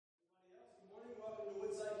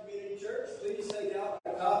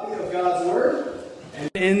and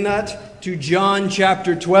in that to John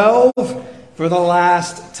chapter 12 for the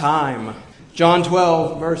last time. John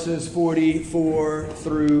 12, verses 44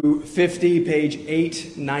 through 50, page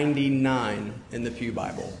 899 in the Pew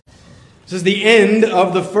Bible. This is the end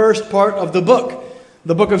of the first part of the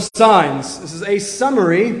book of signs. This is a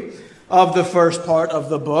summary of the first part of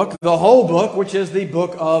the whole book, which is the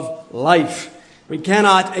book of life. We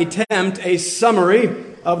cannot attempt a summary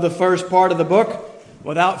of the first part of the book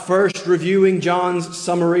without first reviewing John's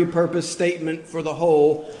summary purpose statement for the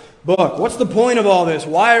whole book. What's the point of all this?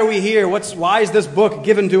 Why are we here? Why is this book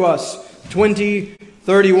given to us?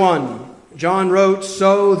 20:31. John wrote,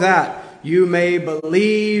 "So that you may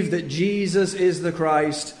believe that Jesus is the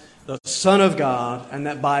Christ, the Son of God, and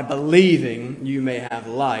that by believing you may have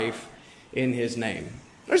life in His name."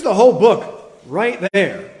 There's the whole book right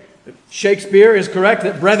there. If Shakespeare is correct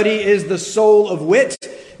that brevity is the soul of wit,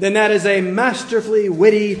 then that is a masterfully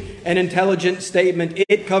witty and intelligent statement.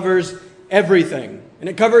 It covers everything. And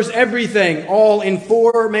it covers everything all in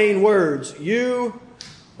four main words. You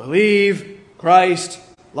believe Christ,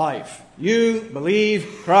 life. You believe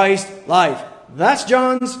Christ, life. That's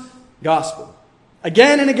John's gospel.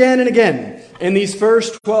 Again and again and again in these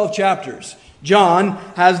first 12 chapters, John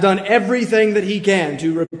has done everything that he can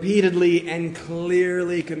to repeatedly and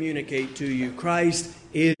clearly communicate to you Christ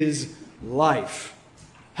is life.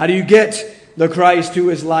 How do you get the Christ who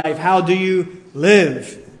is life? How do you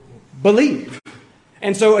live? Believe.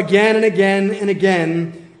 And so again and again and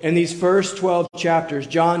again in these first 12 chapters,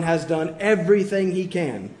 John has done everything he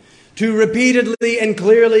can to repeatedly and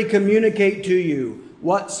clearly communicate to you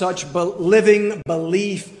what such living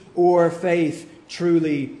belief or faith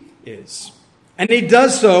truly is. And he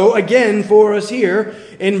does so again for us here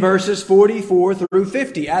in verses 44 through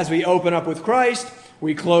 50. As we open up with Christ,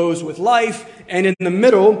 we close with life, and in the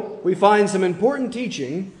middle, we find some important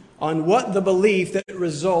teaching on what the belief that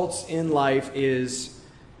results in life is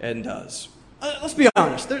and does. Let's be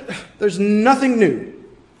honest, there's nothing new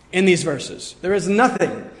in these verses. There is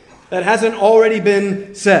nothing that hasn't already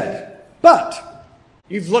been said. But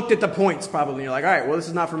you've looked at the points probably, and you're like, all right, well, this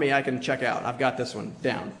is not for me. I can check out. I've got this one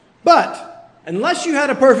down. But unless you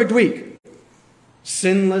had a perfect week,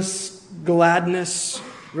 sinless gladness,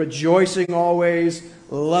 rejoicing always,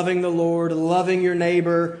 loving the Lord, loving your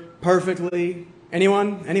neighbor perfectly.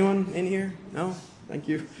 Anyone in here? No? Thank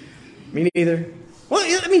you. Me neither. Well,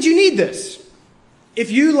 that means you need this.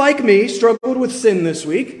 If you, like me, struggled with sin this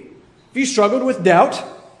week, if you struggled with doubt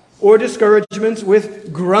or discouragements,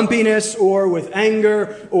 with grumpiness or with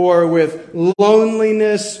anger or with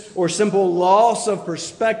loneliness or simple loss of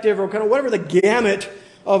perspective or kind of whatever the gamut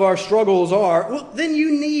of our struggles are, well, then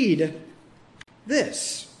you need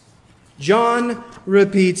this. John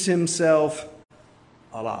repeats himself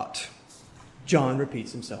a lot. John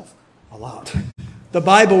repeats himself a lot. The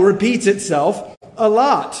Bible repeats itself a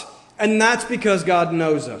lot. And that's because God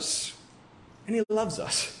knows us. And He loves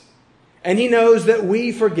us. And He knows that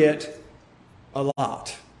we forget a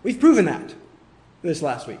lot. We've proven that this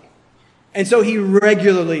last week. And so He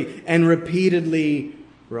regularly and repeatedly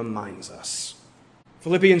reminds us.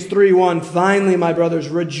 Philippians 3:1, "Finally, my brothers,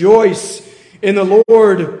 rejoice in the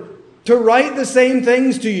Lord. To write the same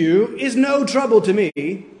things to you is no trouble to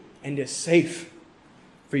me and is safe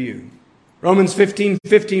for you." Romans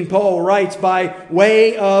 15:15, Paul writes by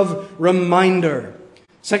way of reminder.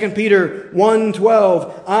 2 Peter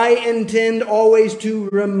 1:12, "I intend always to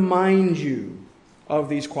remind you of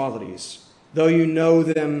these qualities, though you know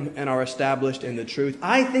them and are established in the truth.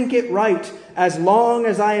 I think it right, as long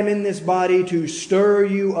as I am in this body, to stir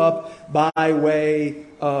you up by way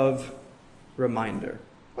of reminder."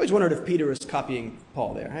 I always wondered if Peter was copying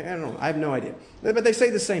Paul there. I don't know. I have no idea. But they say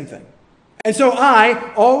the same thing. And so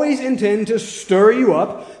I always intend to stir you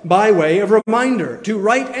up by way of reminder, to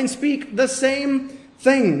write and speak the same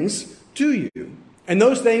things to you. And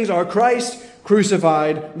those things are Christ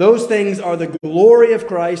crucified. Those things are the glory of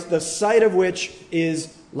Christ, the sight of which is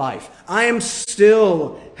life. I am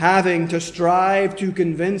still having to strive to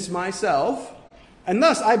convince myself, and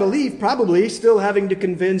thus I believe probably still having to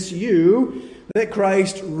convince you that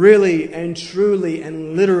Christ really and truly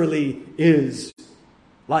and literally is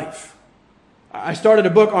life. I started a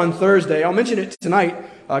book on Thursday. I'll mention it tonight.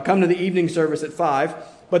 Come to the evening service at 5.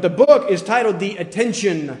 But the book is titled The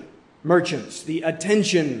Attention Merchants. The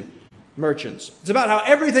Attention Merchants. It's about how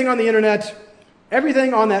everything on the internet,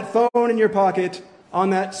 everything on that phone in your pocket,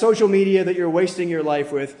 on that social media that you're wasting your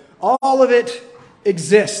life with, all of it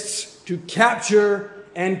exists to capture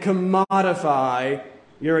and commodify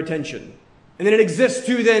your attention. And then it exists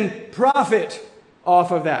to then profit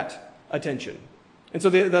off of that attention. And so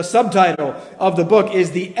the subtitle of the book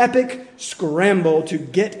is The Epic Scramble to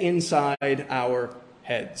Get Inside Our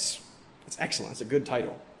Heads. It's excellent. It's a good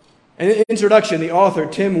title. In the introduction, the author,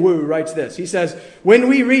 Tim Wu, writes this. He says, "When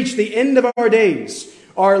we reach the end of our days,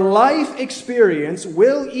 our life experience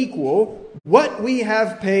will equal what we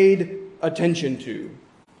have paid attention to,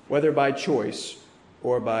 whether by choice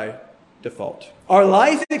or by default." Our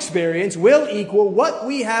life experience will equal what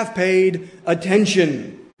we have paid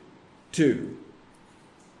attention to.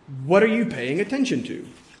 What are you paying attention to?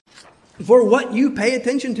 For what you pay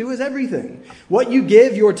attention to is everything. What you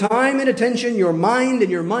give your time and attention, your mind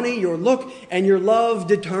and your money, your look and your love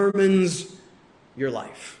determines your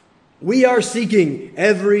life. We are seeking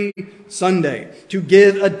every Sunday to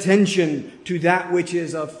give attention to that which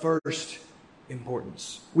is of first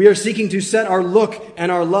importance. We are seeking to set our look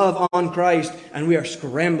and our love on Christ, and we are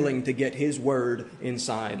scrambling to get His Word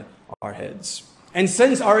inside our heads. And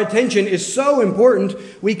since our attention is so important,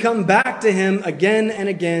 we come back to Him again and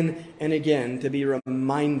again and again to be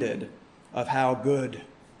reminded of how good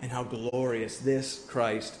and how glorious this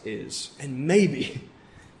Christ is. And maybe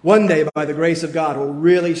one day, by the grace of God, we'll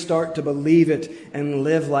really start to believe it and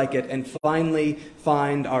live like it and finally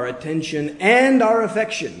find our attention and our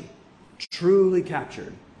affection truly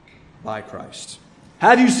captured by Christ.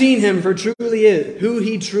 Have you seen Him for truly is, who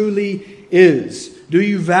He truly is? Do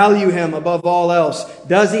you value Him above all else?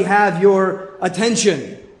 Does He have your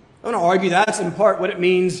attention? I want to argue that's in part what it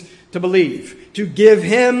means to believe. To give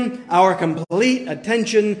Him our complete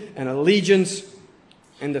attention and allegiance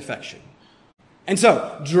and affection. And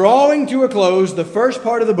so, drawing to a close the first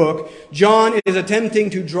part of the book, John is attempting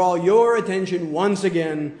to draw your attention once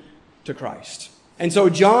again to Christ. And so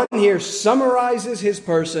John here summarizes His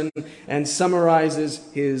person and summarizes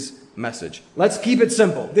His message. Let's keep it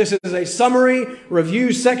simple. This is a summary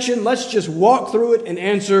review section. Let's just walk through it and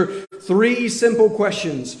answer 3 simple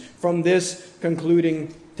questions from this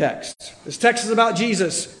concluding text. This text is about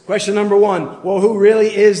Jesus. Question number 1, well, who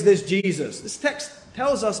really is this Jesus? This text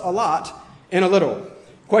tells us a lot in a little.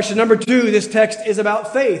 Question number 2, this text is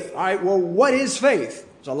about faith. All right, well, what is faith?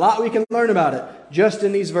 There's a lot we can learn about it just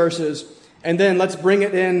in these verses. And then let's bring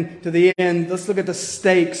it in to the end. Let's look at the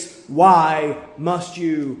stakes. Why must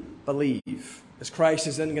you believe? As Christ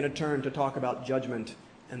is then going to turn to talk about judgment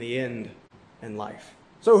and the end and life.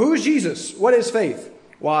 So who's Jesus? What is faith?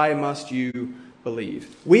 Why must you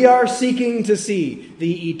believe? We are seeking to see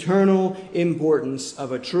the eternal importance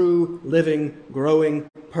of a true, living, growing,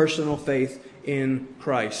 personal faith in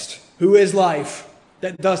Christ, who is life,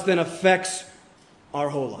 that thus then affects our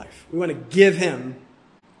whole life. We want to give Him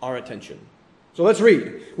our attention. So let's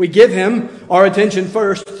read. We give Him our attention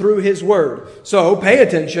first through His Word. So pay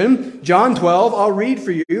attention. John 12, I'll read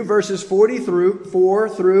for you verses 44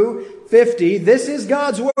 through 50. This is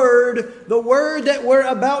God's Word, the Word that we're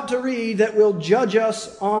about to read that will judge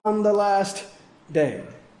us on the last day.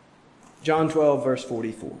 John 12, verse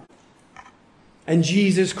 44. And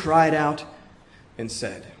Jesus cried out and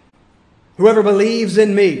said, "Whoever believes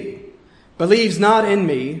in me, believes not in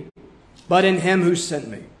me, but in Him who sent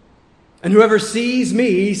me. And whoever sees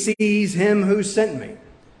me, sees Him who sent me.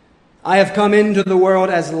 I have come into the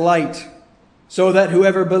world as light, so that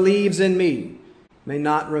whoever believes in me may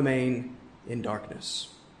not remain in darkness.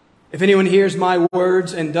 If anyone hears my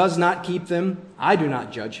words and does not keep them, I do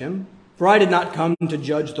not judge him. For I did not come to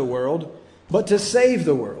judge the world, but to save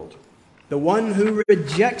the world. The one who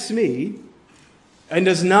rejects me and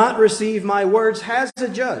does not receive my words has a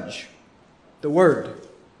judge. The word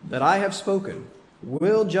that I have spoken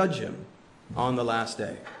will judge him on the last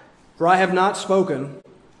day. For I have not spoken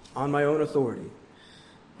on my own authority,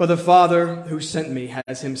 but the Father who sent me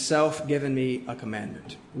has Himself given me a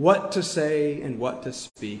commandment, what to say and what to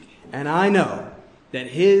speak. And I know that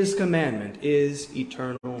His commandment is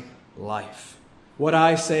eternal life. What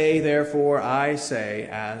I say, therefore, I say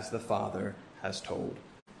as the Father has told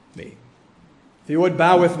me." If you would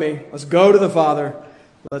bow with me, let's go to the Father.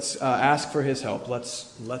 Let's ask for His help.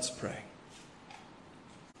 Let's pray.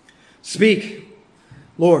 Speak,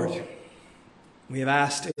 Lord. We have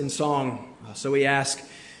asked in song, so we ask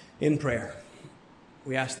in prayer.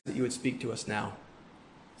 We ask that you would speak to us now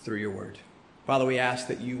through your word. Father, we ask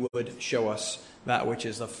that you would show us that which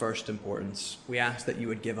is of first importance. We ask that you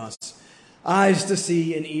would give us eyes to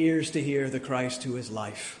see and ears to hear the Christ who is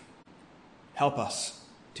life. Help us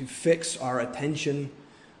to fix our attention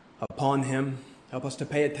upon Him. Help us to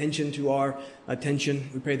pay attention to our attention.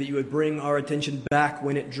 We pray that you would bring our attention back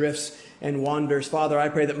when it drifts and wanders. Father, I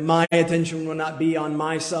pray that my attention will not be on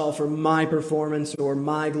myself or my performance or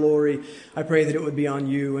my glory. I pray that it would be on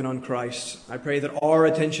you and on Christ. I pray that our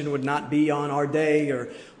attention would not be on our day or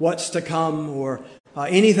what's to come or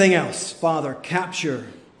anything else. Father, capture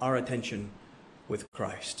our attention with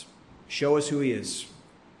Christ. Show us who he is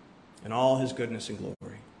and all his goodness and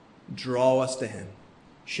glory. Draw us to him.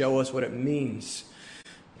 Show us what it means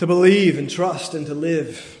to believe and trust and to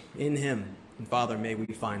live in him. And Father, may we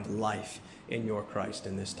find life in your Christ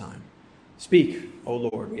in this time. Speak, O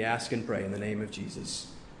Lord, we ask and pray in the name of Jesus.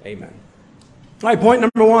 Amen. All right, point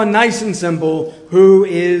number one, nice and simple. Who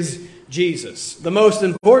is Jesus? The most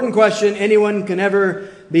important question anyone can ever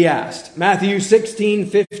be asked. Matthew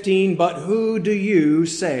 16:15, but who do you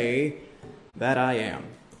say that I am?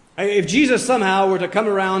 If Jesus somehow were to come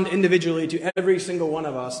around individually to every single one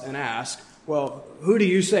of us and ask, well, who do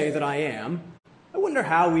you say that I am? I wonder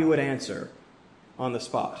how we would answer on the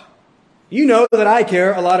spot. You know that I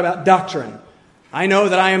care a lot about doctrine. I know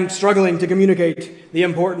that I am struggling to communicate the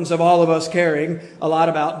importance of all of us caring a lot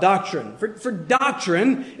about doctrine. For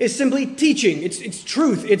doctrine is simply teaching. It's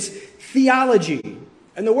truth. It's theology.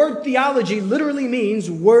 And the word theology literally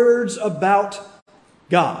means words about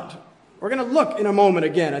God. We're going to look in a moment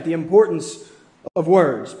again at the importance of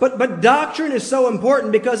words. But doctrine is so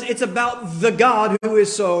important because it's about the God who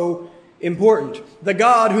is so important. The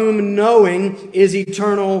God whom knowing is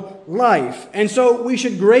eternal life. And so we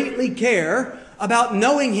should greatly care about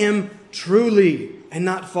knowing him truly and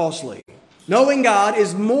not falsely. Knowing God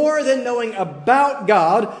is more than knowing about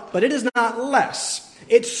God, but it is not less.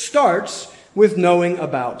 It starts with knowing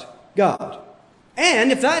about God.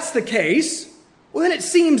 And if that's the case, well, then it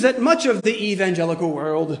seems that much of the evangelical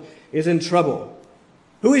world is in trouble.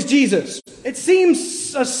 Who is Jesus? It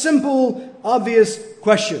seems a simple, obvious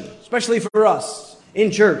question, especially for us in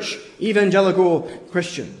church, evangelical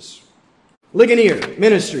Christians. Ligonier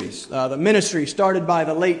Ministries, the ministry started by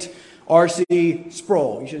the late R.C.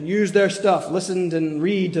 Sproul. You should use their stuff. Listen and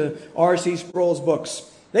read to R.C. Sproul's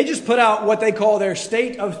books. They just put out what they call their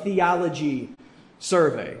State of Theology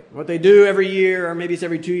survey. What they do every year, or maybe it's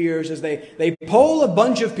every 2 years, is they poll a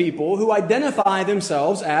bunch of people who identify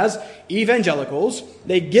themselves as evangelicals.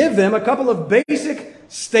 They give them a couple of basic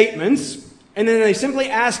statements, and then they simply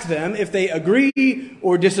ask them if they agree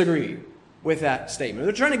or disagree with that statement.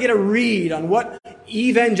 They're trying to get a read on what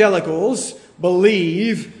evangelicals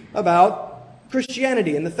believe about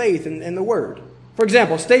Christianity and the faith and the Word. For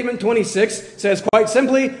example, statement 26 says quite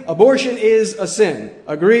simply, abortion is a sin.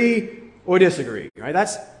 Agree or disagree? Right?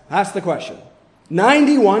 That's the question.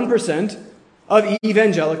 91% of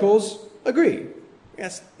evangelicals agree.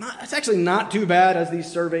 That's actually not too bad as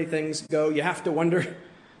these survey things go. You have to wonder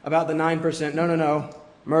about the 9%. No.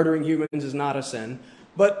 Murdering humans is not a sin.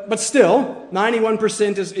 But still,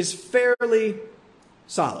 91% is fairly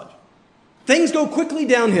solid. Things go quickly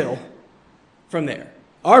downhill from there.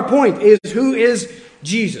 Our point is, who is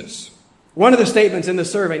Jesus? One of the statements in the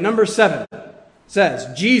survey, number 7,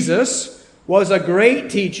 says, Jesus was a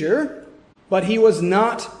great teacher, but he was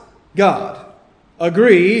not God.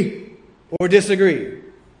 Agree or disagree?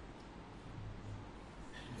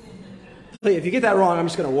 If you get that wrong, I'm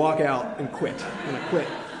just going to walk out and quit. I'm going to quit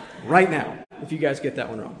right now if you guys get that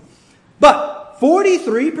one wrong. But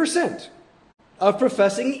 43% of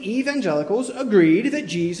professing evangelicals agreed that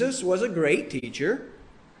Jesus was a great teacher,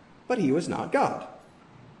 but he was not God.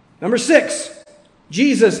 Number 6,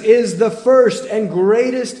 Jesus is the first and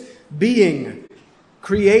greatest being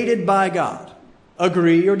created by God.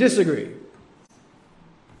 Agree or disagree?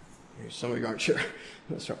 Some of you aren't sure.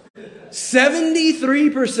 That's right.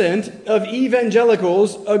 73% of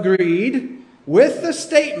evangelicals agreed with the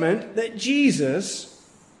statement that Jesus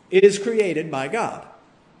is created by God.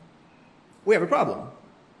 We have a problem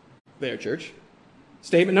there, church.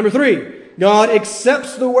 Statement number 3. God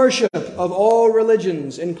accepts the worship of all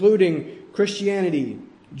religions, including Christianity,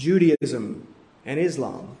 Judaism, and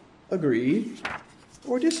Islam. Agree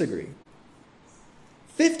or disagree?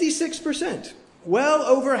 56%, well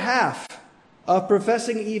over half of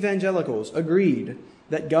professing evangelicals agreed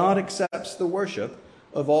that God accepts the worship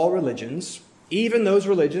of all religions, even those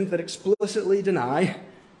religions that explicitly deny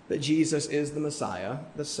that Jesus is the Messiah,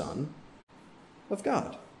 the Son of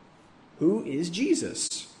God. Who is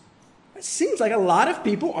Jesus? It seems like a lot of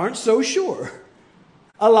people aren't so sure.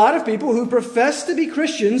 A lot of people who profess to be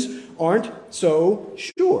Christians aren't so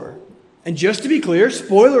sure. And just to be clear,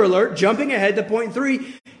 spoiler alert, jumping ahead to point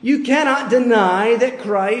 3, you cannot deny that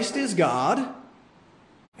Christ is God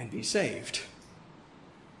and be saved.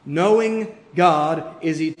 Knowing God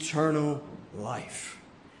is eternal life.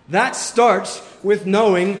 That starts with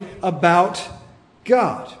knowing about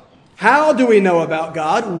God. How do we know about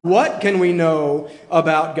God? What can we know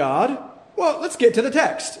about God? Well, let's get to the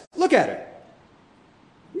text. Look at it.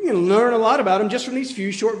 You can learn a lot about him just from these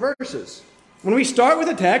few short verses. When we start with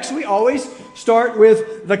a text, we always start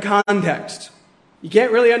with the context. You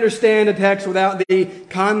can't really understand a text without the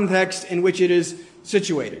context in which it is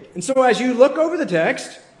situated. And so as you look over the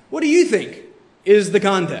text, what do you think is the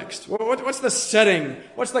context? What's the setting?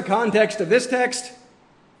 What's the context of this text?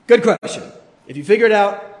 Good question. If you figure it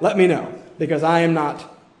out, let me know, because I am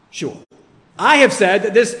not sure. I have said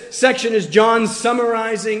that this section is John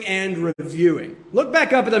summarizing and reviewing. Look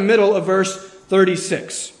back up at the middle of verse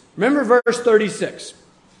 36. Remember verse 36.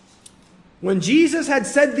 When Jesus had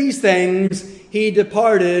said these things, he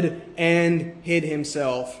departed and hid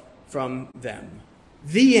himself from them.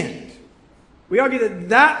 The end. We argue that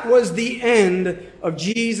that was the end of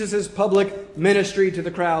Jesus' public ministry to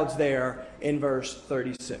the crowds there in verse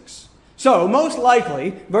 36. So, most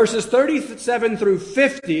likely, verses 37 through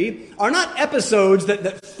 50 are not episodes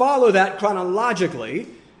that follow that chronologically.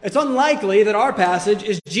 It's unlikely that our passage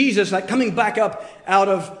is Jesus coming back up out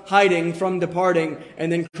of hiding from departing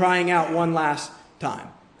and then crying out one last time.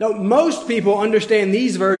 Now, most people understand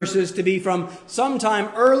these verses to be from sometime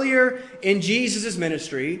earlier in Jesus'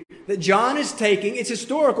 ministry that John is taking. It's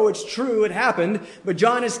historical, it's true, it happened, but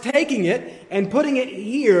John is taking it and putting it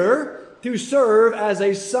here to serve as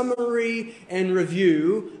a summary and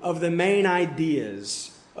review of the main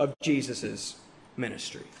ideas of Jesus'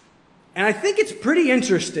 ministry. And I think it's pretty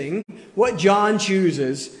interesting what John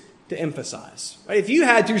chooses to emphasize. If you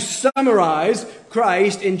had to summarize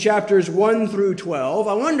Christ in chapters 1 through 12,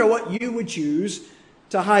 I wonder what you would choose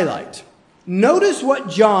to highlight. Notice what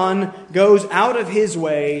John goes out of his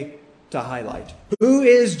way to highlight. Who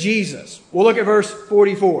is Jesus? We'll look at verse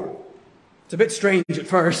 44. It's a bit strange at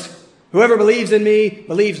first. Whoever believes in me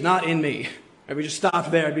believes not in me. If we just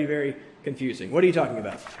stopped there, it'd be very confusing. What are you talking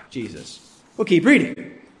about? Jesus. We'll keep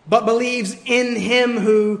reading. But believes in him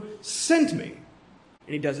who sent me.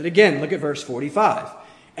 And he does it again. Look at verse 45.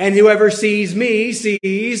 And whoever sees me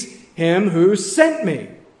sees him who sent me.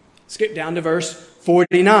 Skip down to verse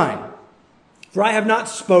 49. For I have not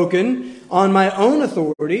spoken on my own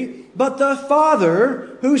authority, but the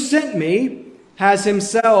Father who sent me has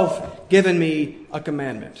himself given me a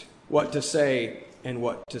commandment, what to say and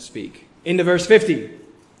what to speak. Into verse 50.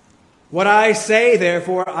 What I say,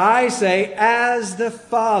 therefore, I say as the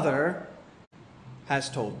Father has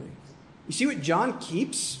told me. You see what John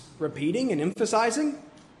keeps repeating and emphasizing?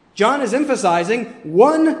 John is emphasizing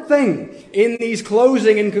one thing in these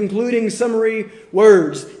closing and concluding summary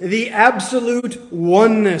words: the absolute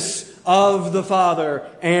oneness of the Father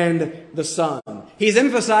and the Son. He's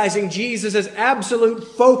emphasizing Jesus' absolute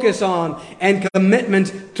focus on and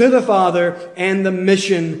commitment to the Father and the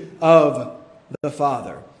mission of the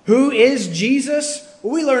Father. Who is Jesus?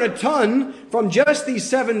 Well, we learn a ton from just these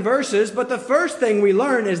 7 verses, but the first thing we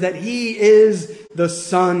learn is that he is the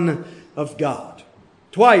Son of God.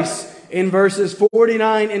 Twice in verses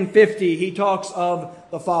 49 and 50, he talks of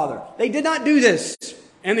the Father. They did not do this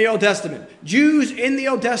in the Old Testament. Jews in the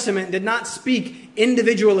Old Testament did not speak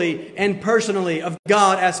individually and personally of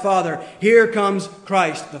God as Father. Here comes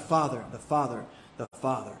Christ, the Father, the Father, the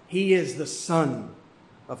Father. He is the Son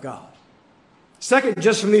of God. Second,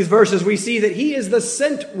 just from these verses, we see that he is the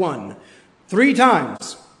sent one. 3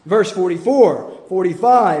 times. Verse 44,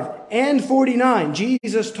 45, and 49.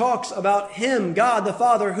 Jesus talks about him, God the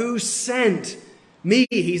Father, who sent me.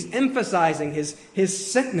 He's emphasizing his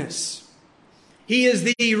sentness. He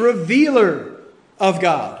is the revealer of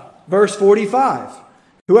God. Verse 45.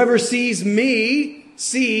 Whoever sees me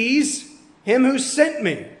sees him who sent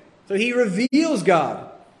me. So he reveals God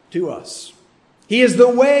to us. He is the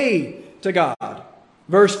way to God.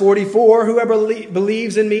 Verse 44, whoever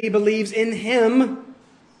believes in me believes in him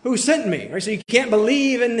who sent me. Right? So you can't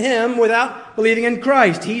believe in him without believing in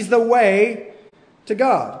Christ. He's the way to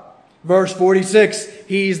God. Verse 46,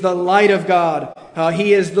 he's the light of God.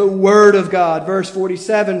 He is the Word of God. Verse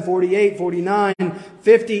 47, 48, 49,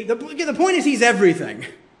 50. The point is he's everything.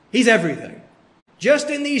 He's everything.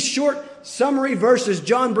 Just in these short summary verses,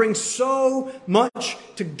 John brings so much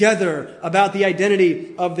together about the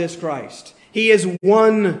identity of this Christ. He is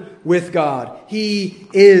one with God. He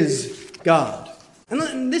is God.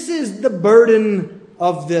 And this is the burden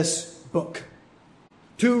of this book: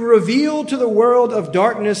 to reveal to the world of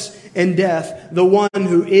darkness and death the one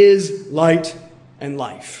who is light and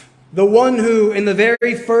life. The one who, in the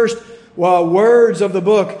very first words of the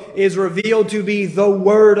book, is revealed to be the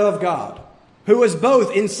Word of God, who was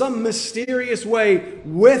both in some mysterious way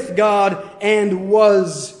with God and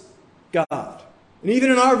was God. And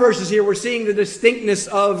even in our verses here, we're seeing the distinctness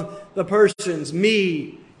of the persons: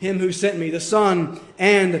 me, him who sent me, the Son,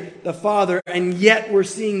 and the Father. And yet we're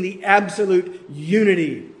seeing the absolute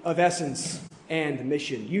unity of essence and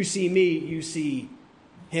mission. You see me, you see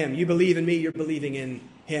him. You believe in me, you're believing in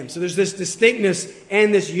him. So there's this distinctness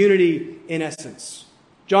and this unity in essence.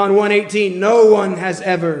 John 1:18, no one has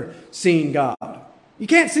ever seen God. You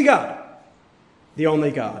can't see God. The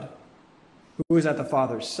only God, who is at the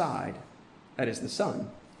Father's side, that is the Son.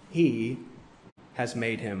 He has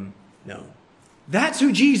made him known. That's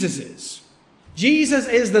who Jesus is. Jesus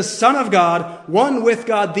is the Son of God, one with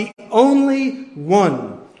God, the only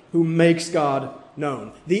one who makes God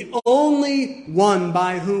known. The only one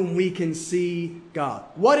by whom we can see God.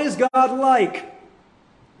 What is God like?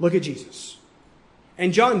 Look at Jesus.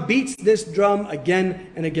 And John beats this drum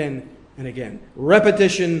again and again and again.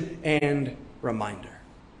 Repetition and reminder.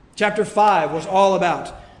 Chapter 5 was all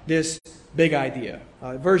about this big idea.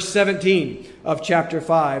 Verse 17 of chapter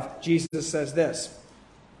 5, Jesus says this,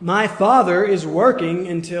 my Father is working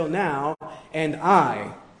until now, and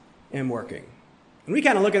I am working. And we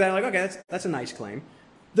kind of look at that like, okay, that's a nice claim.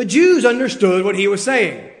 The Jews understood what he was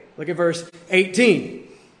saying. Look at verse 18.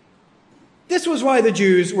 This was why the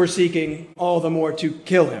Jews were seeking all the more to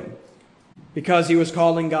kill him, because he was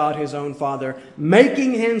calling God his own Father,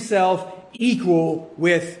 making himself equal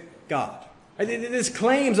with God. This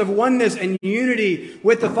claims of oneness and unity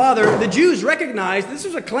with the Father, the Jews recognized this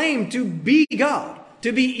was a claim to be God,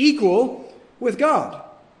 to be equal with God.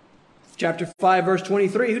 Chapter 5, verse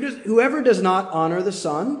 23, whoever does not honor the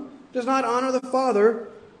Son does not honor the Father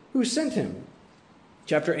who sent him.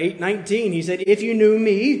 Chapter 8, 19, he said, if you knew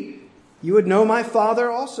me, you would know my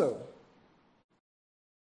Father also.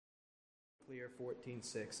 Clear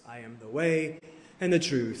 14:6, I am the way and the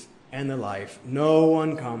truth and the life. No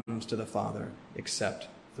one comes to the Father except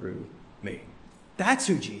through me. That's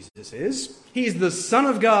who Jesus is. He's the Son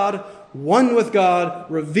of God, one with God,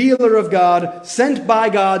 revealer of God, sent by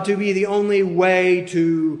God to be the only way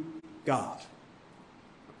to God.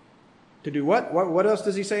 To do what? What else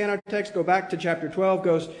does he say in our text? Go back to chapter 12.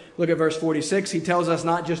 Look at verse 46. He tells us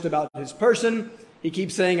not just about his person. He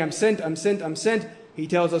keeps saying, I'm sent, I'm sent, I'm sent. He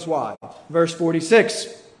tells us why. Verse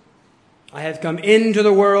 46. I have come into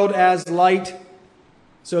the world as light,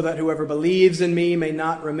 so that whoever believes in me may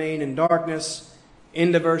not remain in darkness.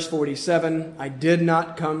 Into verse 47. I did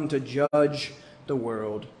not come to judge the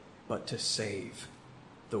world, but to save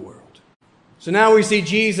the world. So now we see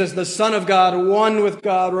Jesus, the Son of God, one with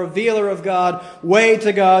God, revealer of God, way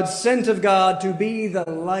to God, sent of God to be the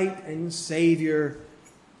light and Savior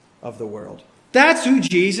of the world. That's who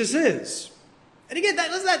Jesus is. And again,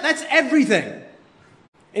 that's everything.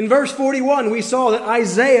 In verse 41, we saw that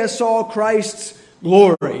Isaiah saw Christ's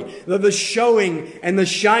glory, the showing and the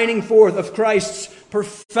shining forth of Christ's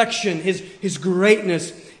perfection, his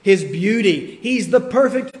greatness, his beauty. He's the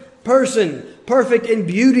perfect person, perfect in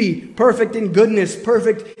beauty, perfect in goodness,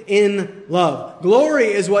 perfect in love. Glory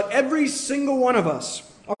is what every single one of us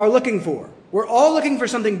are looking for. We're all looking for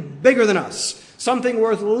something bigger than us, something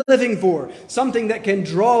worth living for, something that can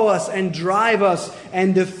draw us and drive us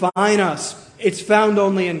and define us. It's found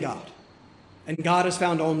only in God. And God is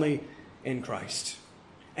found only in Christ.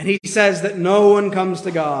 And he says that no one comes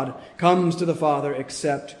to God, comes to the Father,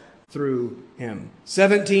 except through him.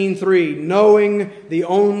 17:3, knowing the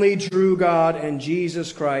only true God and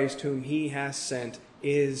Jesus Christ, whom he has sent,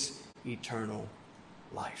 is eternal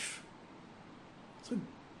life. So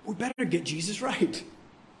we better get Jesus right.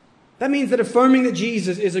 That means that affirming that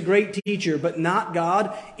Jesus is a great teacher, but not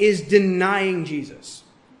God, is denying Jesus.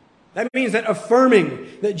 That means that affirming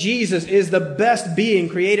that Jesus is the best being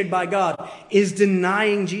created by God is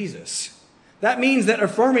denying Jesus. That means that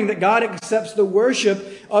affirming that God accepts the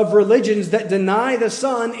worship of religions that deny the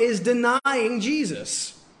Son is denying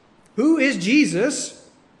Jesus. Who is Jesus?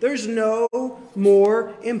 There's no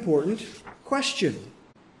more important question.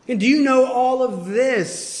 And do you know all of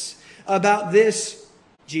this about this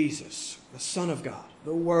Jesus, the Son of God,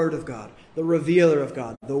 the Word of God, the revealer of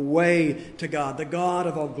God, the way to God, the God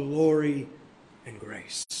of all glory and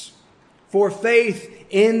grace? For faith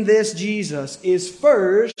in this Jesus is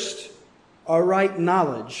first a right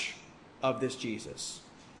knowledge of this Jesus.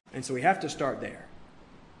 And so we have to start there.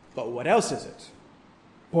 But what else is it?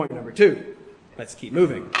 Point number 2. Let's keep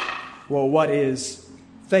moving. Well, what is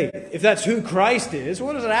faith? If that's who Christ is,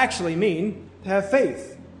 what does it actually mean to have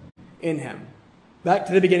faith in him? Back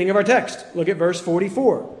to the beginning of our text. Look at verse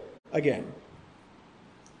 44 again.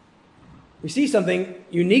 We see something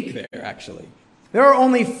unique there, actually. There are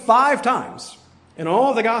only 5 times in all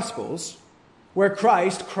of the Gospels where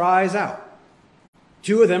Christ cries out.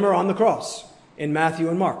 2 of them are on the cross, in Matthew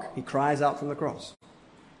and Mark. He cries out from the cross.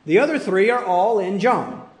 The other 3 are all in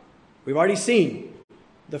John. We've already seen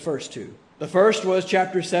the first 2. The first was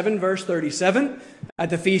chapter 7, verse 37, at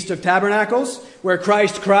the Feast of Tabernacles, where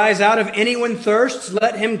Christ cries out, "If anyone thirsts,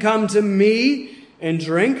 let him come to me and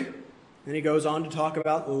drink." And he goes on to talk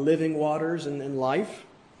about living waters and life.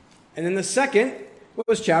 And then the second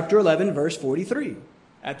was chapter 11, verse 43,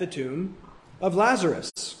 at the tomb of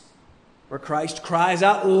Lazarus, where Christ cries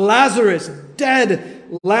out, "Lazarus, dead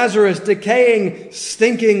Lazarus, decaying,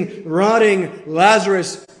 stinking, rotting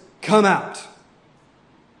Lazarus, come out."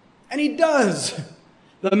 And he does.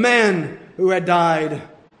 The man who had died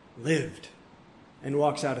lived and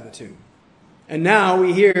walks out of the tomb. And now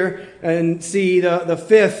we hear and see the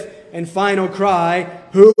fifth and final cry,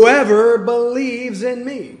 "Whoever believes in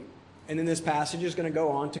me." And then this passage is going to go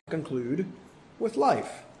on to conclude with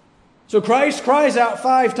life. So Christ cries out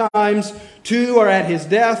 5 times. 2 are at his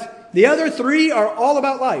death. The other 3 are all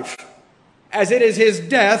about life, as it is his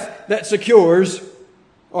death that secures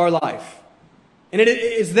our life. And it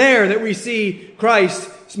is there that we see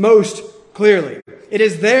Christ most clearly. It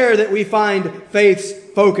is there that we find faith's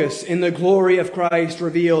focus in the glory of Christ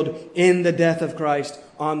revealed in the death of Christ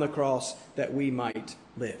on the cross that we might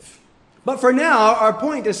live. But for now, our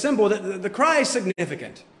point is simple, that the cry is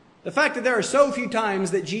significant. The fact that there are so few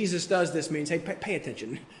times that Jesus does this means, hey, pay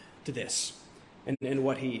attention to this and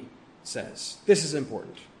what he says. This is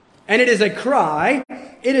important. And it is a cry,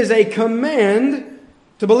 it is a command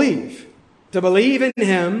to believe. To believe in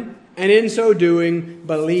him, and in so doing,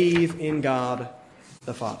 believe in God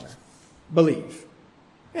the Father. Believe.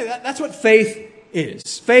 Yeah, that's what faith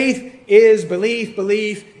is. Faith is belief.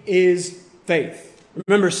 Belief is faith.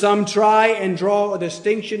 Remember, some try and draw a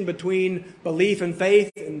distinction between belief and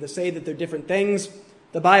faith and to say that they're different things.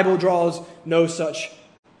 The Bible draws no such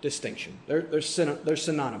distinction. They're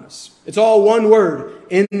synonymous. It's all one word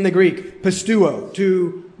in the Greek, pisteuo,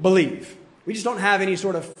 to believe. We just don't have any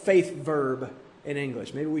sort of faith verb in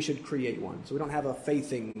English. Maybe we should create one. So we don't have a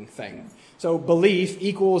faithing thing. So belief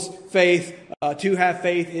equals faith. To have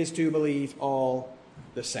faith is to believe, all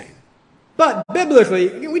the same. But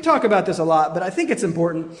biblically, we talk about this a lot, but I think it's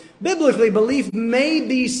important. Biblically, belief may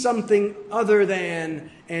be something other than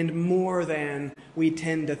and more than we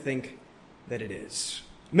tend to think that it is.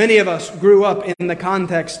 Many of us grew up in the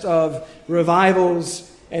context of revivals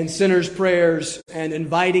and sinners' prayers, and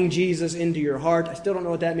inviting Jesus into your heart. I still don't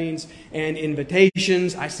know what that means. And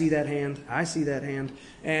invitations. I see that hand.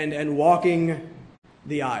 And walking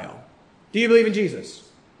the aisle. Do you believe in Jesus?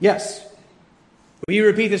 Yes. Will you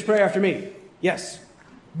repeat this prayer after me? Yes.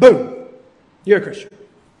 Boom. You're a Christian.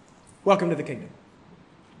 Welcome to the kingdom.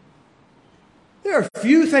 There are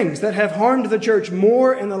few things that have harmed the church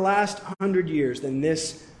more in the last 100 years than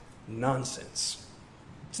this nonsense.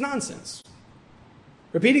 It's nonsense.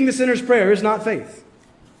 Repeating the sinner's prayer is not faith.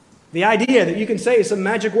 The idea that you can say some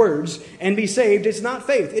magic words and be saved is not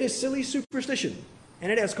faith. It is silly superstition,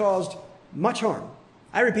 and it has caused much harm.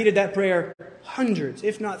 I repeated that prayer hundreds,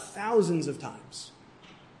 if not thousands of times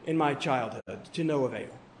in my childhood to no avail.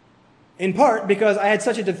 In part because I had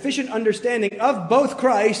such a deficient understanding of both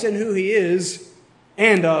Christ and who he is,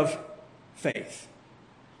 and of faith.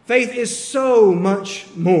 Faith is so much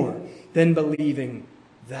more than believing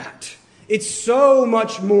that. It's so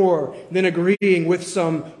much more than agreeing with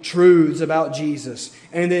some truths about Jesus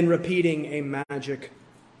and then repeating a magic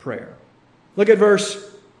prayer. Look at verse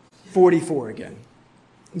 44 again.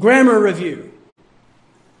 Grammar review.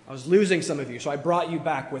 I was losing some of you, so I brought you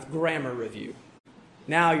back with grammar review.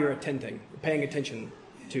 Now you're paying attention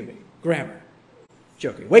to me. Grammar.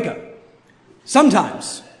 Joking. Wake up.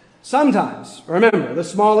 Sometimes, remember, the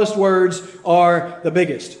smallest words are the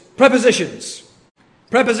biggest. Prepositions.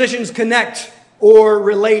 Prepositions connect or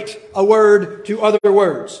relate a word to other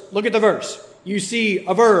words. Look at the verse. You see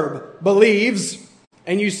a verb, believes,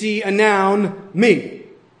 and you see a noun, me.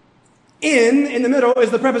 In the middle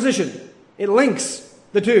is the preposition. It links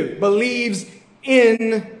the two. Believes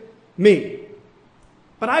in me.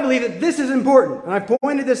 But I believe that this is important, and I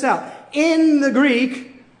pointed this out. In the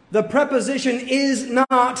Greek, the preposition is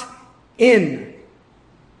not in.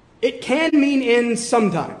 It can mean in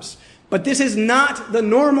sometimes. But this is not the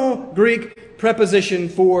normal Greek preposition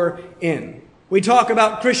for in. We talk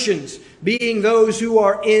about Christians being those who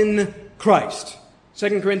are in Christ.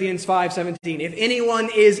 2 Corinthians 5:17. If anyone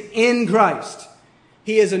is in Christ,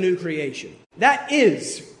 he is a new creation. That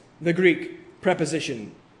is the Greek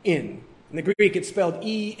preposition in. In the Greek, it's spelled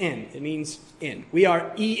E-N. It means in. We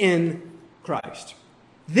are in Christ.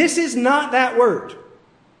 This is not that word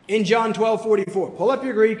in John 12:44. Pull up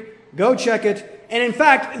your Greek, go check it. And in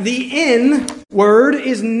fact, the in word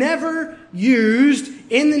is never used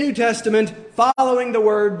in the New Testament following the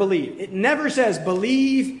word believe. It never says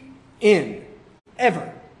believe in,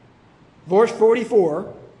 ever. Verse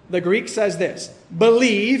 44, the Greek says this: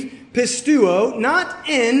 believe, pisteuo, not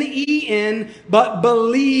N-E-N, but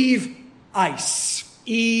believe eis,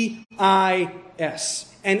 E-I-S.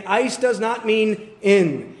 And eis does not mean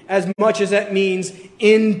in, as much as it means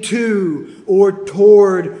into, or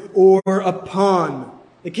toward, or upon.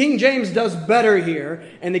 The King James does better here,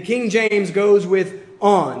 and the King James goes with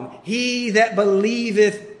on. He that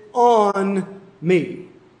believeth on me.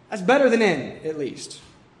 That's better than in, at least.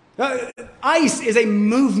 Eis is a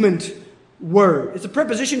movement word. It's a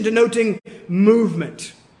preposition denoting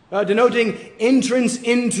movement, denoting entrance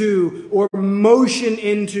into or motion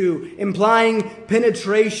into, implying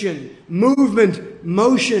penetration, movement,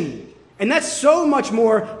 motion. And that's so much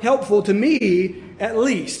more helpful to me, at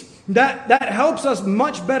least. That helps us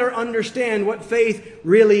much better understand what faith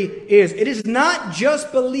really is. It is not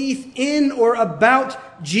just belief in or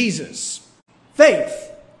about Jesus.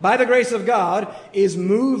 Faith, by the grace of God, is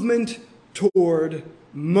movement toward,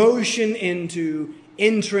 motion into,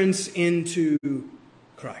 entrance into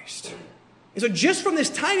Christ. And so just from this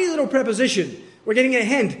tiny little preposition, we're getting a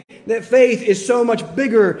hint that faith is so much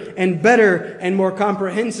bigger and better and more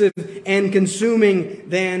comprehensive and consuming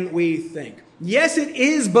than we think. Yes, it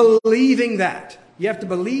is believing that. You have to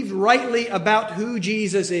believe rightly about who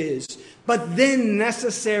Jesus is. But then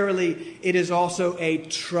necessarily it is also a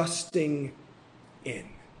trusting in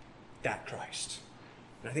that Christ.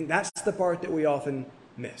 And I think that's the part that we often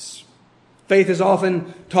miss. Faith is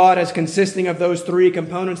often taught as consisting of those three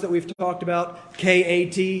components that we've talked about.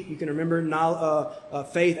 K-A-T, you can remember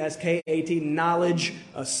faith as K-A-T, knowledge,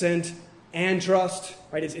 assent, and trust.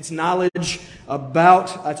 Right? It's knowledge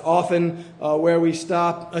about. That's often where we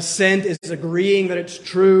stop. Assent is agreeing that it's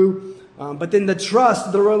true. But then the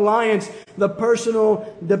trust, the reliance, the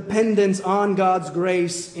personal dependence on God's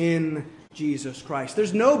grace in Jesus Christ.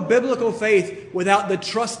 There's no biblical faith without the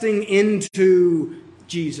trusting into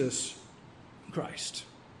Jesus Christ.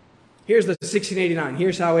 Here's the 1689.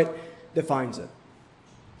 Here's how it defines it.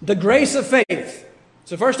 The grace of faith.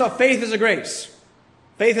 So first off, faith is a grace.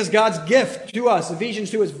 Faith is God's gift to us.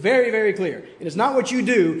 Ephesians 2 is very, very clear. It is not what you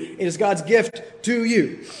do. It is God's gift to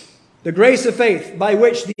you. The grace of faith by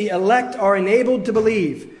which the elect are enabled to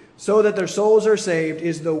believe so that their souls are saved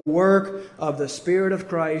is the work of the Spirit of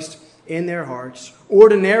Christ in their hearts,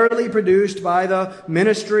 ordinarily produced by the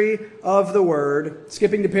ministry of the Word.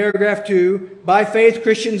 Skipping to paragraph 2, by faith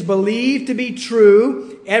Christians believe to be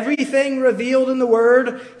true everything revealed in the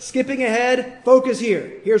Word. Skipping ahead, focus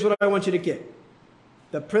here. Here's what I want you to get.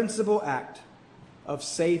 The principal act of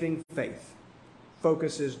saving faith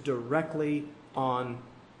focuses directly on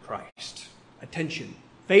Christ. Attention.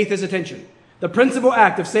 Faith is attention. The principal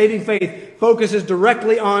act of saving faith focuses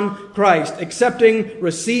directly on Christ, accepting,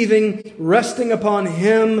 receiving, resting upon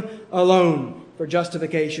Him alone for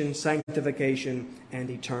justification, sanctification,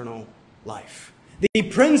 and eternal life. The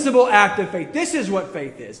principal act of faith. This is what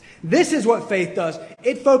faith is. This is what faith does.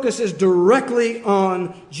 It focuses directly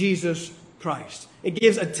on Jesus Christ. It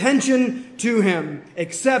gives attention to Him,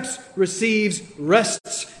 accepts, receives,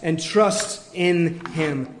 rests, and trusts in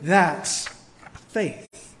Him. That's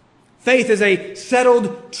faith. Faith is a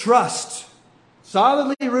settled trust,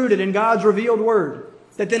 solidly rooted in God's revealed Word,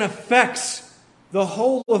 that then affects the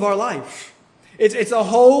whole of our life. It's a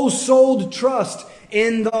whole-souled trust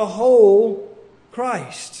in the whole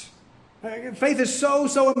Christ. Faith is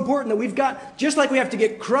so important that we've got, just like we have to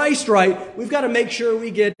get Christ right, we've got to make sure we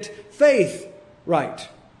get faith right.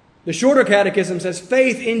 The Shorter Catechism says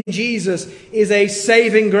faith in Jesus is a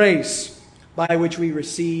saving grace by which we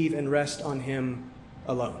receive and rest on Him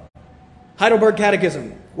alone. Heidelberg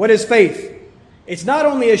Catechism. What is faith? It's not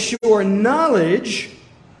only a sure knowledge,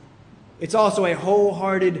 it's also a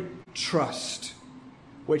wholehearted trust,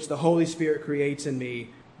 which the Holy Spirit creates in me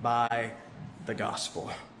by the gospel.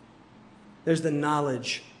 There's the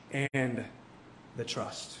knowledge and the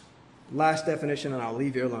trust. Last definition, and I'll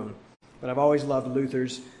leave you alone. But I've always loved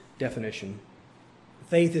Luther's definition.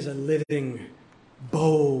 Faith is a living,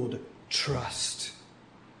 bold trust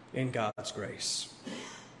in God's grace.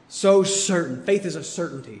 So certain. Faith is a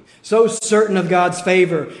certainty. So certain of God's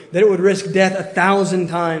favor that it would risk death 1,000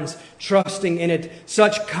 times trusting in it.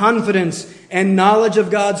 Such confidence and knowledge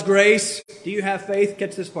of God's grace. Do you have faith?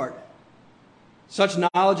 Catch this part. Such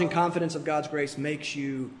knowledge and confidence of God's grace makes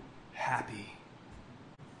you happy,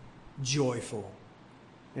 joyful,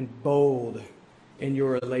 and bold in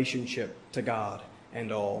your relationship to God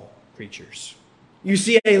and all creatures. You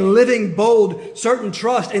see a living, bold, certain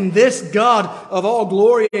trust in this God of all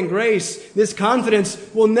glory and grace. This confidence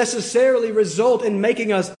will necessarily result in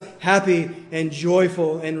making us happy and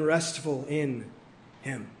joyful and restful in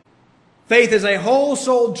Him. Faith is a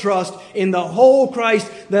whole-souled trust in the whole Christ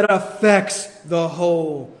that affects the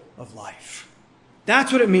whole of life.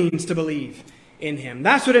 That's what it means to believe in Him.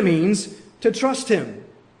 That's what it means to trust Him.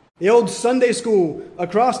 The old Sunday school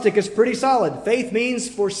acrostic is pretty solid. Faith means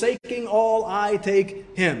forsaking all, I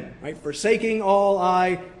take Him. Right? Forsaking all,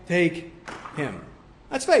 I take Him.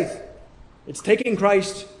 That's faith. It's taking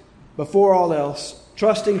Christ before all else,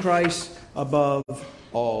 trusting Christ above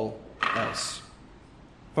all else.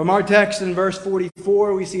 From our text in verse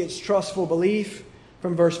 44, we see it's trustful belief.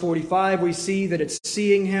 From verse 45, we see that it's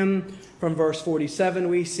seeing Him. From verse 47,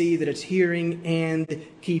 we see that it's hearing and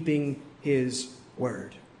keeping His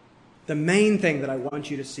word. The main thing that I want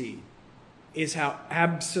you to see is how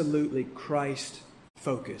absolutely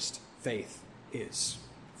Christ-focused faith is.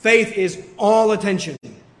 Faith is all attention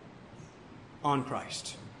on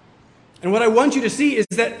Christ. And what I want you to see is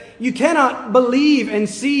that you cannot believe and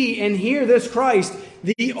see and hear this Christ,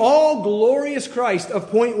 the all-glorious Christ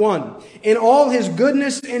of point one, in all His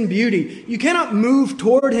goodness and beauty. You cannot move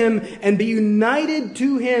toward Him and be united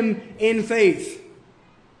to Him in faith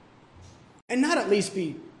and not at least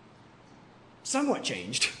be somewhat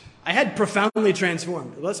changed. I had profoundly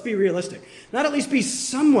transformed. Let's be realistic. Not at least be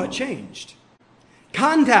somewhat changed.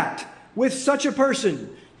 Contact with such a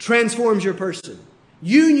person transforms your person.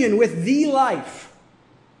 Union with the life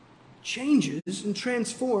changes and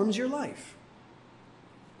transforms your life.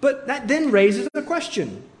 But that then raises a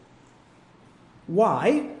question.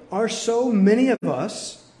 Why are so many of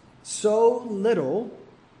us so little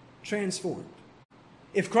transformed?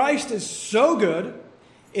 If Christ is so good,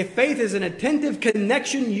 if faith is an attentive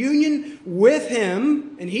connection, union with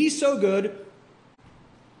Him, and He's so good,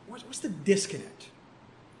 what's the disconnect?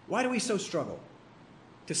 Why do we so struggle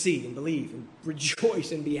to see and believe and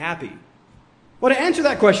rejoice and be happy? Well, to answer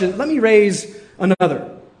that question, let me raise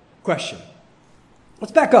another question.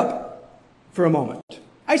 Let's back up for a moment.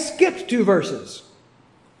 I skipped 2 verses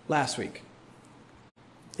last week.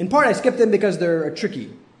 In part, I skipped them because they're a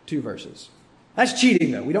tricky 2 verses. That's cheating,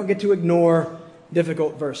 though. We don't get to ignore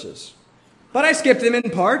difficult verses. But I skipped them in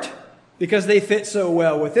part because they fit so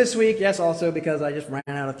well with this week. Yes, also because I just ran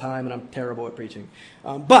out of time and I'm terrible at preaching.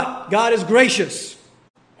 But God is gracious.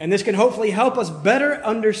 And this can hopefully help us better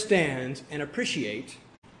understand and appreciate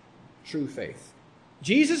true faith.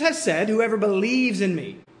 Jesus has said, whoever believes in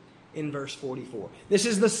me, in verse 44. This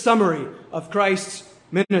is the summary of Christ's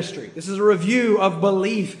ministry. This is a review of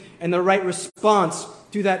belief and the right response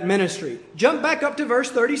to that ministry. Jump back up to verse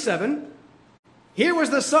 37. Here was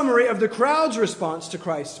the summary of the crowd's response to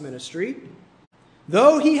Christ's ministry.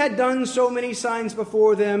 Though He had done so many signs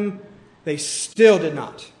before them, they still did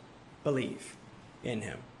not believe in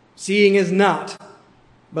Him. Seeing is not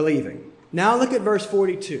believing. Now look at verse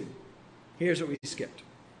 42. Here's what we skipped.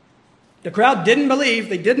 The crowd didn't believe.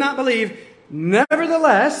 They did not believe.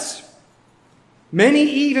 Nevertheless, many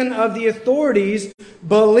even of the authorities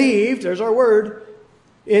believed, there's our word,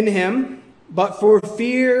 in Him. But for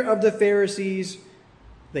fear of the Pharisees,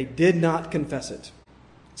 they did not confess it,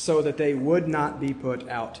 so that they would not be put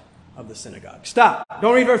out of the synagogue. Stop.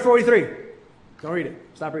 Don't read verse 43. Don't read it.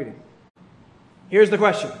 Stop reading. Here's the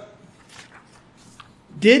question.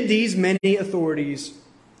 Did these many authorities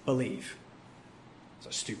believe? It's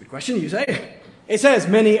a stupid question, you say. It says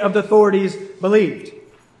many of the authorities believed.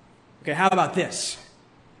 Okay, how about this?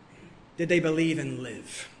 Did they believe and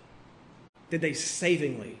live? Did they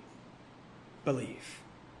savingly believe?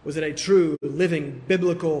 Was it a true, living,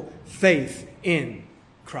 biblical faith in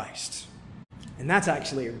Christ? And that's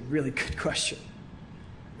actually a really good question.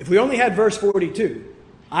 If we only had verse 42,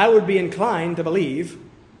 I would be inclined to believe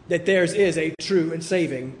that theirs is a true and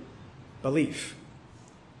saving belief.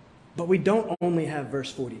 But we don't only have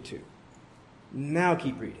verse 42. Now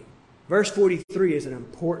keep reading. Verse 43 is an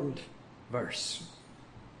important verse.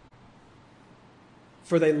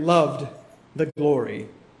 For they loved the glory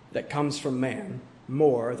that comes from man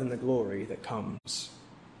more than the glory that comes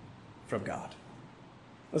from God.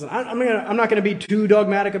 Listen, I'm not going to be too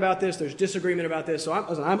dogmatic about this. There's disagreement about this. So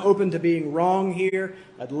I'm open to being wrong here.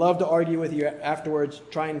 I'd love to argue with you afterwards.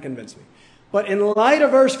 Try and convince me. But in light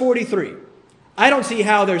of verse 43, I don't see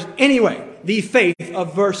how there's any way the faith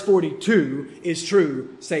of verse 42 is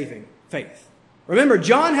true saving faith. Remember,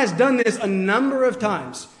 John has done this a number of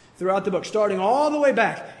times throughout the book, starting all the way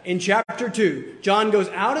back in chapter 2. John goes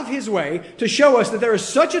out of his way to show us that there is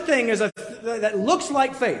such a thing as that looks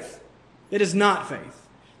like faith. It is not faith.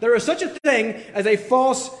 There is such a thing as a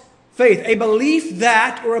false faith, a belief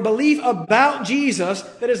that, or a belief about Jesus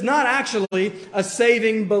that is not actually a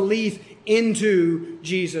saving belief into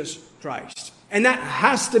Jesus Christ. And that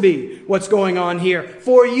has to be what's going on here.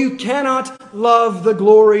 For you cannot love the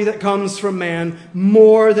glory that comes from man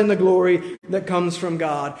more than the glory that comes from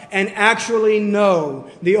God, and actually know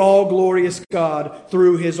the all-glorious God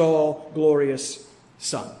through his all-glorious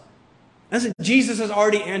Son. Listen, Jesus has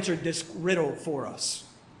already answered this riddle for us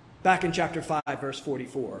back in chapter 5, verse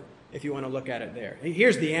 44, if you want to look at it there.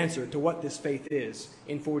 Here's the answer to what this faith is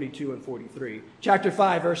in 42 and 43. Chapter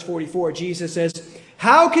 5, verse 44, Jesus says,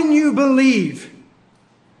 "How can you believe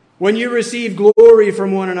when you receive glory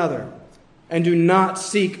from one another and do not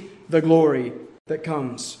seek the glory that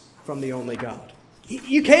comes from the only God?"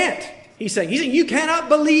 You can't, he's saying. He's saying, you cannot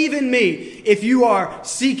believe in me if you are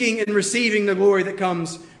seeking and receiving the glory that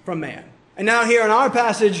comes from man. And now here in our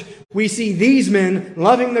passage, we see these men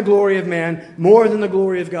loving the glory of man more than the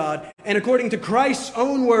glory of God. And according to Christ's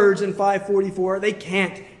own words in 5:44, they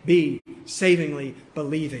can't be savingly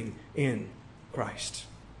believing in Christ.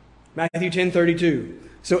 Matthew 10:32.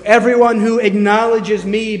 "So everyone who acknowledges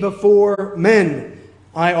me before men,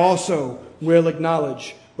 I also will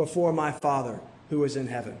acknowledge before my Father who is in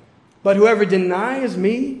heaven. But whoever denies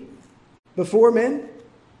me before men,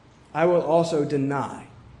 I will also deny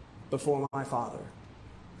before my Father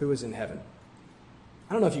who is in heaven."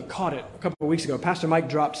 I don't know if you caught it a couple of weeks ago. Pastor Mike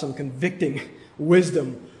dropped some convicting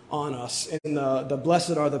wisdom on us in the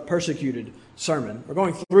Blessed Are the Persecuted sermon. We're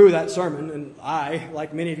going through that sermon, and I,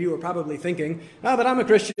 like many of you, are probably thinking, "Oh, but I'm a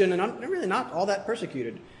Christian, and I'm really not all that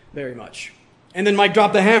persecuted very much." And then Mike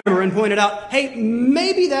dropped the hammer and pointed out, hey,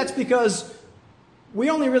 maybe that's because we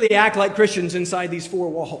only really act like Christians inside these four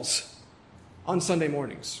walls on Sunday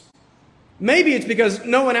mornings. Maybe it's because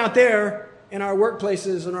no one out there in our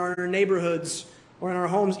workplaces, in our neighborhoods, or in our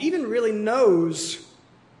homes even really knows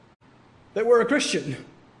that we're a Christian.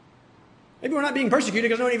 Maybe we're not being persecuted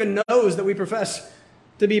because no one even knows that we profess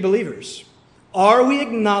to be believers. Are we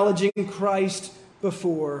acknowledging Christ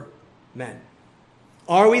before men?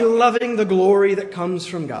 Are we loving the glory that comes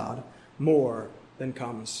from God more than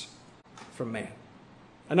comes from man?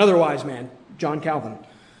 Another wise man, John Calvin,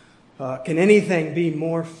 can anything be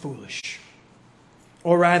more foolish?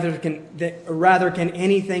 Or rather, can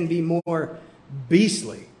anything be more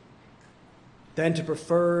beastly than to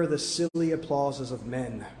prefer the silly applauses of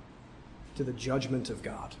men to the judgment of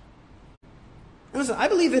God? And listen, I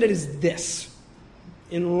believe that it is this,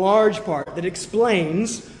 in large part, that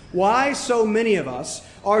explains why so many of us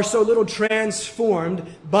are so little transformed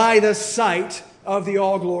by the sight of the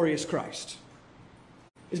all-glorious Christ.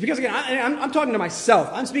 It's because, again, I'm talking to myself.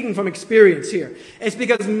 I'm speaking from experience here. It's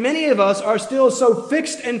because many of us are still so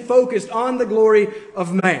fixed and focused on the glory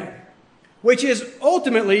of man, which is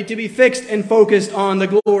ultimately to be fixed and focused on the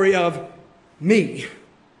glory of me,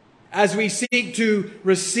 as we seek to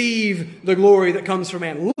receive the glory that comes from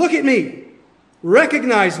man. Look at me.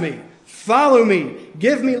 Recognize me. Follow me.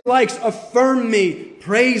 Give me likes. Affirm me.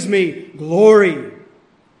 Praise me. Glory.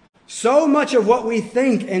 So much of what we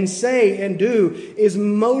think and say and do is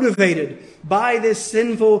motivated by this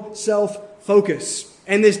sinful self-focus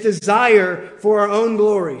and this desire for our own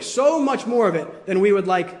glory. So much more of it than we would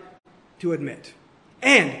like to admit.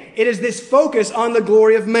 And it is this focus on the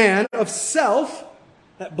glory of man, of self,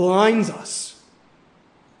 that blinds us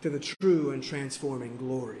to the true and transforming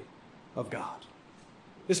glory of God.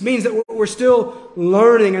 This means that we're still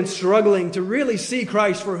learning and struggling to really see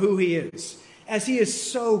Christ for who he is, as he is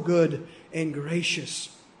so good and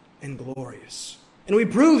gracious and glorious. And we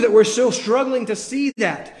prove that we're still struggling to see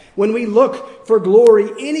that when we look for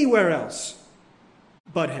glory anywhere else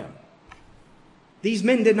but him. These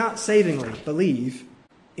men did not savingly believe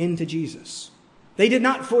into Jesus. They did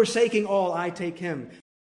not, forsaking all, I take him.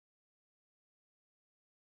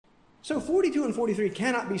 So 42 and 43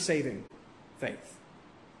 cannot be saving faith.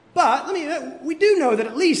 But we do know that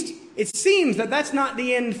at least it seems that that's not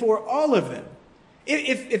the end for all of them.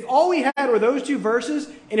 If all we had were those two verses,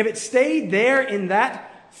 and if it stayed there in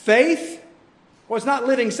that faith, well, it's not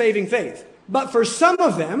living saving faith. But for some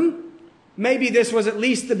of them, maybe this was at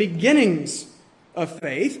least the beginnings of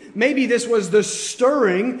faith. Maybe this was the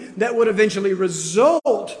stirring that would eventually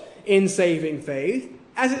result in saving faith,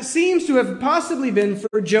 as it seems to have possibly been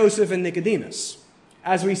for Joseph and Nicodemus,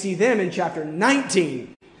 as we see them in chapter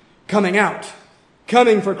 19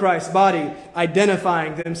 coming for Christ's body,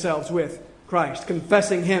 identifying themselves with Christ,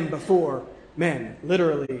 confessing him before men,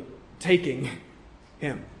 literally taking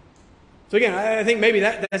him. So again, I think maybe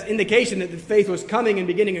that's indication that the faith was coming and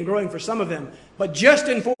beginning and growing for some of them. But just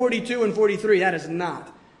in 42 and 43, that is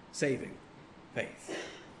not saving faith.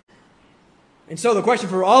 And so the question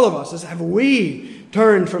for all of us is, have we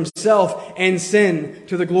turned from self and sin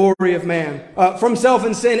to the glory of man? From self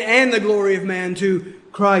and sin and the glory of man to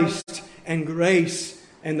Christ and grace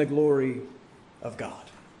and the glory of God.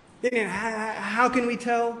 How can we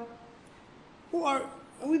tell? Well,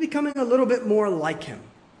 are we becoming a little bit more like Him?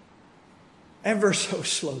 Ever so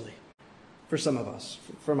slowly for some of us,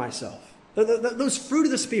 for myself. Those fruit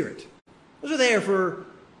of the Spirit, those are there for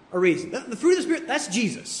a reason. The fruit of the Spirit, that's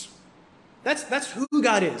Jesus. That's who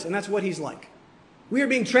God is, and that's what He's like. We are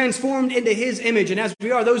being transformed into His image, and as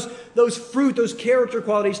we are, those fruit, those character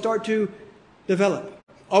qualities start to develop.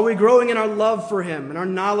 Are we growing in our love for Him and our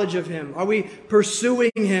knowledge of Him? Are we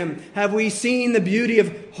pursuing Him? Have we seen the beauty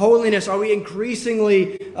of holiness? Are we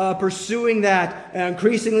increasingly pursuing that,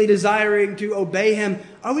 increasingly desiring to obey Him?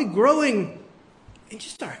 Are we growing in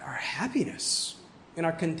just our happiness and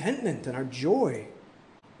our contentment and our joy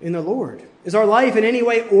in the Lord? Is our life in any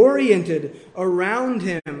way oriented around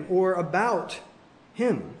Him or about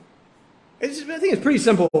Him? I think it's pretty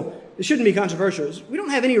simple. It shouldn't be controversial. We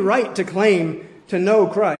don't have any right to claim to know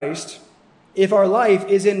Christ if our life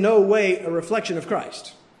is in no way a reflection of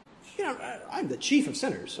Christ. I'm the chief of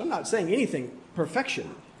sinners. So I'm not saying anything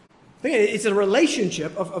perfection. It's a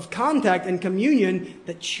relationship of contact and communion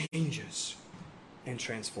that changes and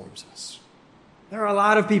transforms us. There are a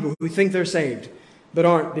lot of people who think they're saved, but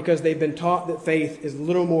aren't, because they've been taught that faith is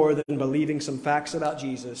little more than believing some facts about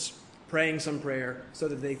Jesus, praying some prayer so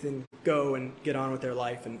that they can go and get on with their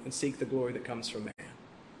life and seek the glory that comes from man.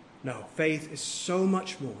 No, faith is so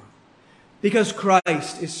much more, because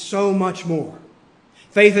Christ is so much more.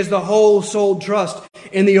 Faith is the whole-souled trust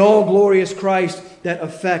in the all-glorious Christ that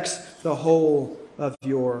affects the whole of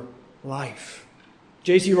your life.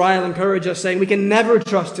 J.C. Ryle encouraged us, saying we can never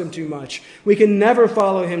trust Him too much. We can never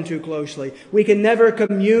follow Him too closely. We can never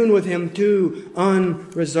commune with Him too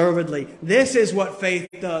unreservedly. This is what faith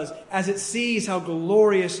does. As it sees how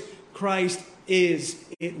glorious Christ is,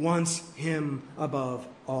 it wants Him above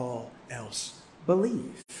all else.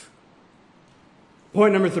 Believe.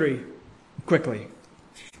 Point number 3, quickly.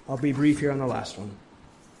 I'll be brief here on the last one.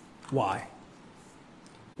 Why?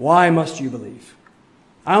 Why must you believe?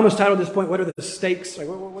 I almost titled this point, what are the stakes? Like,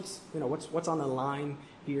 what's on the line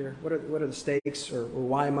here? What are the stakes, or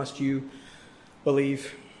why must you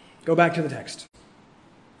believe? Go back to the text.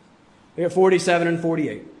 We have 47 and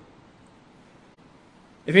 48.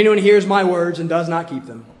 If anyone hears my words and does not keep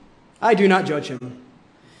them, I do not judge him.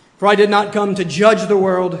 For I did not come to judge the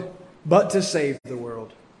world, but to save the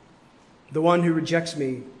world. The one who rejects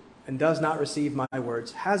me and does not receive my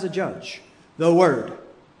words has a judge. The word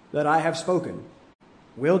that I have spoken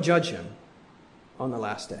will judge him on the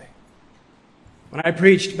last day. When I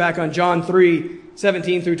preached back on John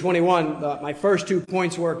 3:17 through 21, my first 2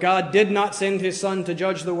 points were God did not send His Son to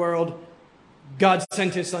judge the world. God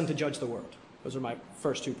sent His Son to judge the world. Those are my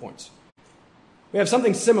first 2 points. We have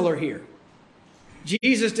something similar here.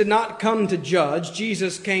 Jesus did not come to judge.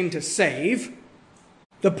 Jesus came to save.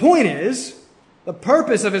 The point is, the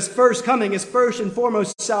purpose of His first coming is first and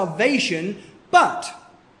foremost salvation, but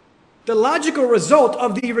the logical result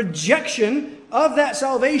of the rejection of that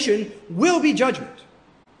salvation will be judgment.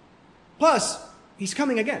 Plus, He's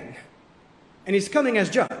coming again, and He's coming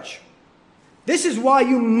as judge. This is why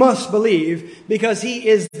you must believe, because He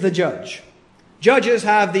is the judge. Judges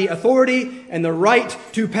have the authority and the right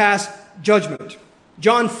to pass judgment.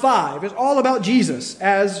 John 5 is all about Jesus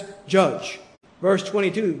as judge. Verse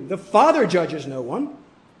 22, the Father judges no one,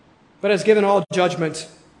 but has given all judgment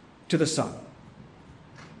to the Son.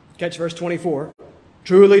 Catch verse 24.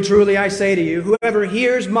 Truly, truly, I say to you, whoever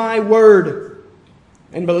hears my word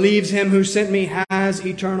and believes Him who sent me has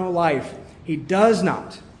eternal life. He does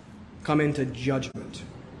not come into judgment,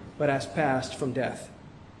 but has passed from death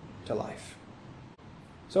to life.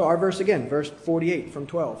 So our verse again, verse 48 from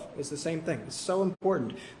 12, is the same thing. It's so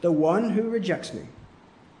important. The one who rejects me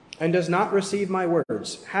and does not receive my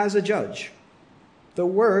words has a judge. The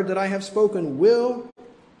word that I have spoken will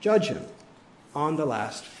judge him on the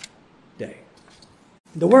last day.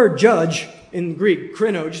 The word judge in Greek,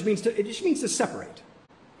 krino, just means to separate.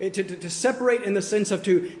 To separate in the sense of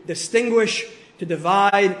to distinguish, to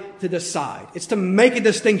divide, to decide. It's to make a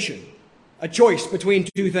distinction, a choice between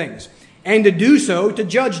two things. And to do so, to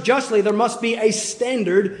judge justly, there must be a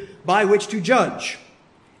standard by which to judge.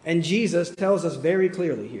 And Jesus tells us very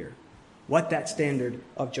clearly here what that standard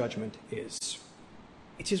of judgment is.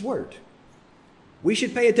 It's His word. We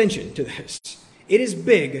should pay attention to this. It is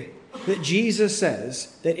big that Jesus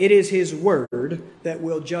says that it is His word that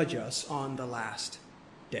will judge us on the last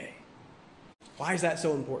day. Why is that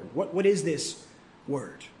so important? What is this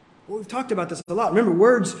word? Well, we've talked about this a lot. Remember,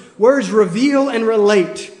 words reveal and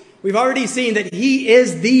relate. We've already seen that He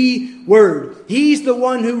is the Word. He's the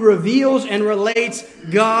one who reveals and relates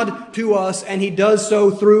God to us, and He does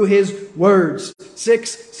so through His words.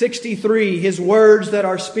 663, His words that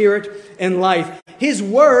are spirit and life. His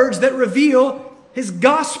words that reveal His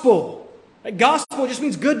gospel. Gospel just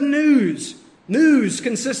means good news. News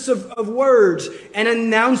consists of words, an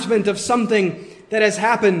announcement of something that has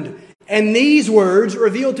happened. And these words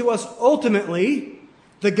reveal to us ultimately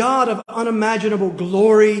the God of unimaginable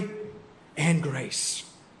glory and grace.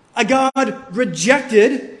 A God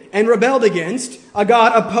rejected and rebelled against. A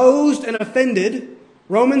God opposed and offended.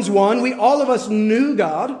 Romans 1, all of us knew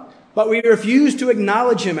God, but we refused to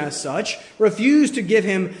acknowledge Him as such, refused to give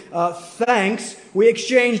Him thanks. We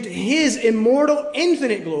exchanged His immortal,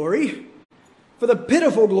 infinite glory for the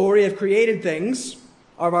pitiful glory of created things,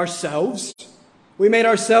 of ourselves. We made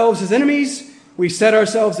ourselves His enemies. We set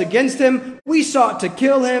ourselves against Him. We sought to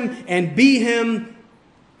kill Him and be Him.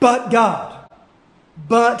 But God,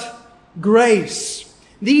 but grace.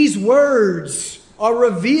 These words are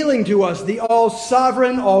revealing to us the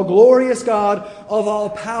all-sovereign, all-glorious God of all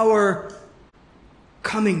power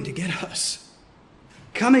coming to get us.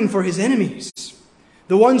 Coming for His enemies.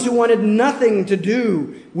 The ones who wanted nothing to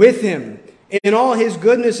do with Him in all His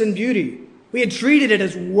goodness and beauty. We had treated it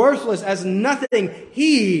as worthless, as nothing.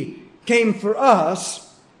 He came for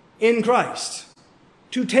us in Christ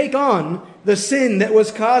to take on the sin that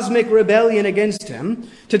was cosmic rebellion against Him,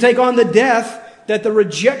 to take on the death that the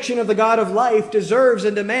rejection of the God of life deserves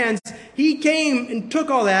and demands. He came and took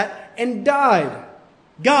all that and died.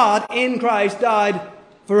 God in Christ died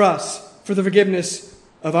for us, for the forgiveness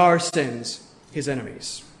of our sins, His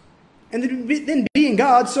enemies. And then being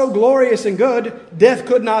God, so glorious and good, death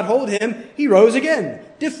could not hold Him. He rose again,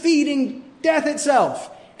 defeating death itself.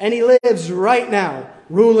 And He lives right now,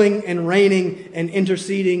 ruling and reigning and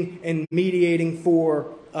interceding and mediating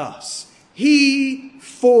for us. He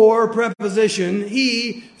for preposition,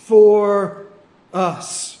 He for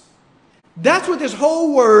us. That's what this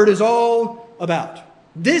whole word is all about.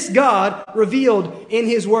 This God revealed in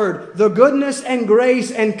His word, the goodness and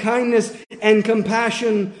grace and kindness and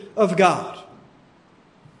compassion of God.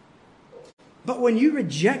 But when you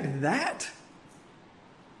reject that,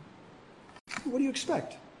 what do you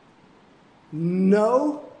expect?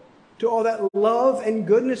 No to all that love and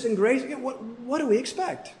goodness and grace? What do we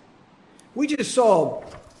expect? We just saw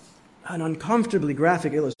an uncomfortably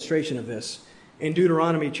graphic illustration of this in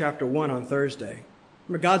Deuteronomy chapter 1 on Thursday.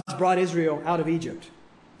 Remember, God's brought Israel out of Egypt.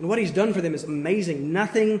 And what He's done for them is amazing.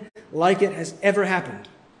 Nothing like it has ever happened.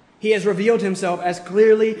 He has revealed Himself as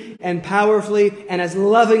clearly and powerfully and as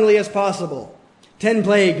lovingly as possible. 10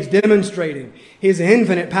 plagues demonstrating His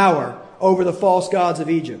infinite power over the false gods of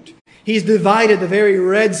Egypt. He's divided the very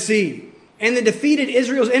Red Sea and then defeated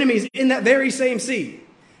Israel's enemies in that very same sea.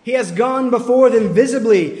 He has gone before them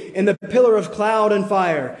visibly in the pillar of cloud and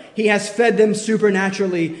fire. He has fed them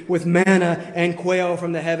supernaturally with manna and quail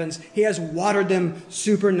from the heavens. He has watered them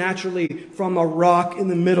supernaturally from a rock in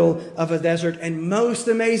the middle of a desert. And most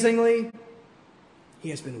amazingly, He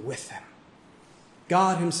has been with them.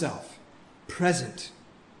 God Himself, present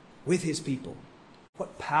with His people.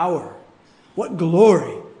 What power, what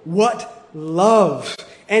glory, what love,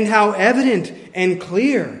 and how evident and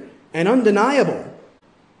clear and undeniable.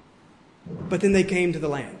 But then they came to the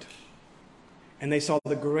land, and they saw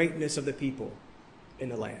the greatness of the people in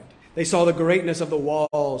the land. They saw the greatness of the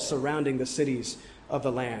walls surrounding the cities of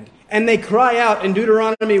the land. And they cry out in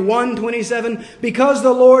Deuteronomy 1:27, because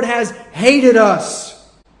the Lord has hated us.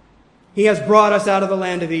 He has brought us out of the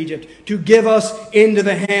land of Egypt to give us into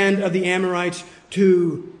the hand of the Amorites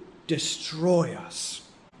to destroy us.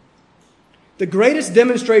 The greatest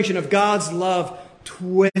demonstration of God's love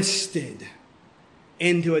twisted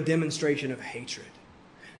into a demonstration of hatred.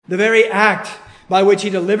 The very act by which He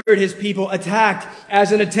delivered His people attacked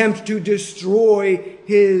as an attempt to destroy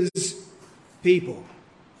His people.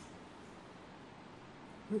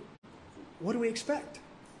 What do we expect?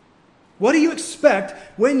 What do you expect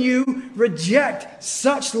when you reject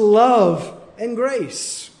such love and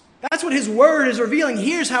grace? That's what His word is revealing.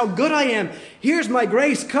 Here's how good I am. Here's my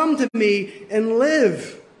grace. Come to me and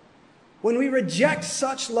live. When we reject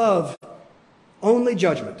such love, only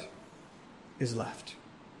judgment is left.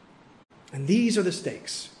 And these are the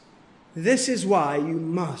stakes. This is why you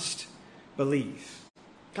must believe.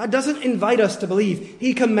 God doesn't invite us to believe.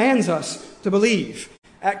 He commands us to believe.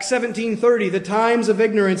 Acts 17:30, the times of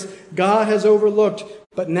ignorance God has overlooked,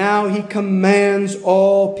 but now He commands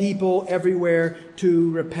all people everywhere to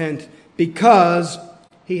repent, because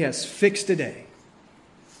He has fixed a day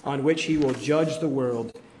on which He will judge the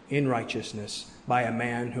world in righteousness by a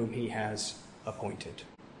man whom He has appointed.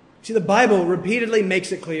 See, the Bible repeatedly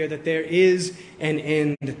makes it clear that there is an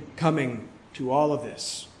end coming to all of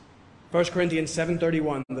this. 1 Corinthians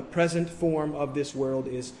 7:31, the present form of this world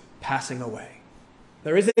is passing away.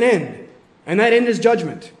 There is an end, and that end is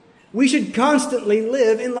judgment. We should constantly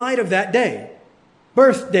live in light of that day.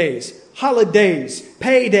 Birthdays, holidays,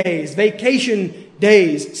 paydays, vacation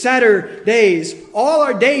days, Saturdays, all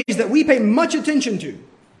are days that we pay much attention to,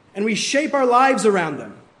 and we shape our lives around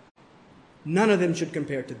them. None of them should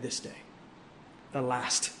compare to this day, the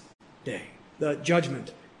last day, the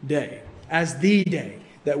judgment day, as the day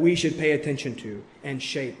that we should pay attention to and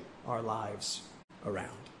shape our lives around.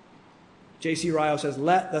 J.C. Ryle says,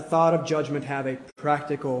 let the thought of judgment have a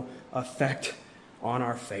practical effect on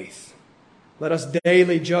our faith. Let us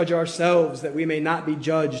daily judge ourselves that we may not be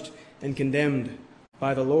judged and condemned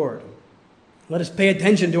by the Lord. Let us pay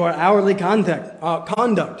attention to our hourly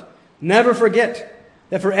conduct. Never forget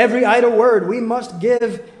that for every idle word we must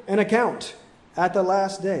give an account at the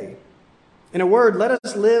last day. In a word, let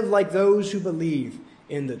us live like those who believe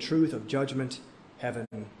in the truth of judgment, heaven,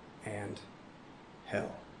 and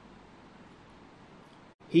hell.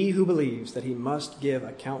 He who believes that he must give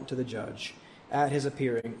account to the judge at his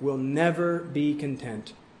appearing will never be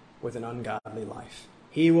content with an ungodly life.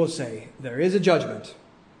 He will say, there is a judgment.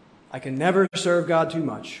 I can never serve God too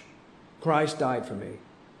much. Christ died for me.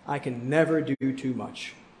 I can never do too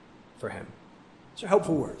much for him. These are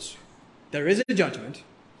helpful words. There is a judgment.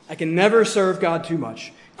 I can never serve God too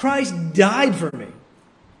much. Christ died for me.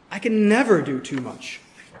 I can never do too much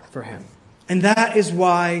for him. And that is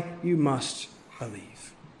why you must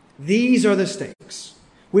believe. These are the stakes.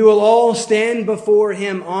 We will all stand before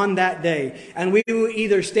him on that day, and we will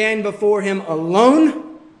either stand before him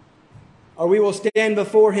alone, or we will stand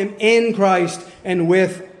before him in Christ and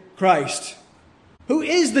with Christ. Who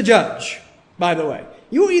is the judge, by the way?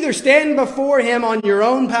 You will either stand before him on your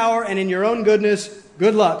own power and in your own goodness,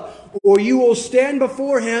 good luck, or you will stand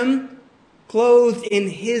before him clothed in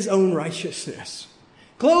his own righteousness,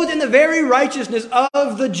 clothed in the very righteousness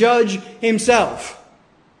of the judge himself.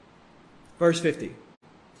 Verse 50.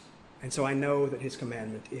 And so I know that his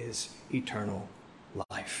commandment is eternal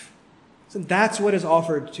life. So that's what is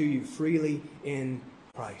offered to you freely in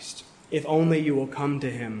Christ, if only you will come to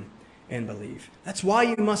him and believe. That's why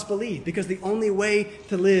you must believe, because the only way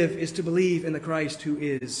to live is to believe in the Christ who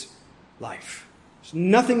is life. There's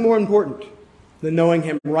nothing more important than knowing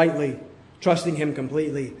him rightly, trusting him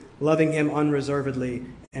completely, loving him unreservedly,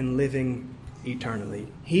 and living eternally.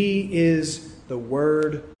 He is the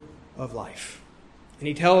word of life. And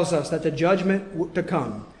he tells us that the judgment to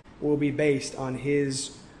come will be based on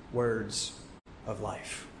his words of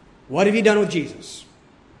life. What have you done with Jesus?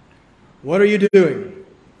 What are you doing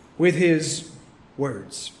with his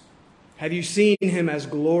words? Have you seen him as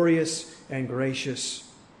glorious and gracious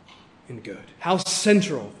and good? How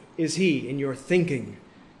central is he in your thinking,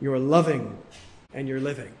 your loving, and your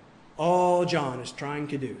living? All John is trying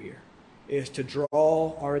to do here is to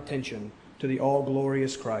draw our attention to the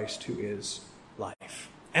all-glorious Christ who is life.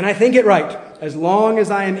 And I think it right, as long as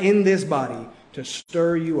I am in this body, to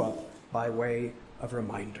stir you up by way of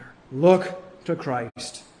reminder. Look to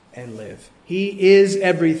Christ and live. He is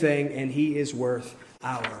everything, and he is worth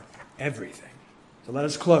our everything. So let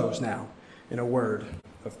us close now in a word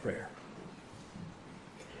of prayer.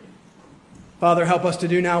 Father, help us to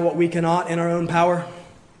do now what we cannot in our own power.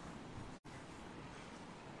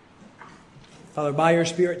 Father, by your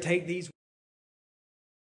Spirit, take these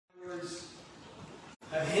words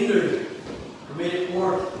have hindered or made it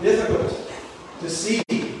more difficult to see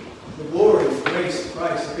the glory and grace of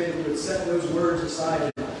Christ. I pray that you would set those words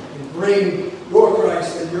aside and bring your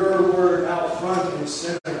Christ and your word out front and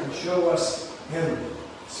center and show us him.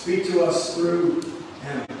 Speak to us through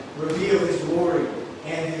him. Reveal his glory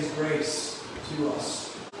and his grace to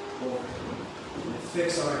us, Lord. And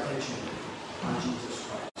fix our attention on Jesus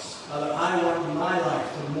Christ. Father, I want my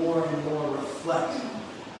life to more and more reflect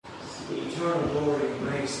the eternal glory and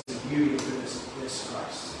grace and beauty of this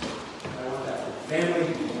Christ. I want that for family, I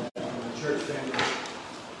want that for the church family.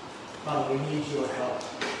 Father, we need your help to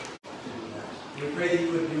do that. We pray that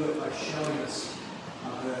you would do it by showing us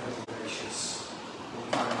how good and gracious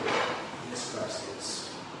and kind this Christ is.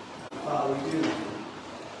 Father, we do love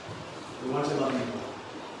you. We want to love you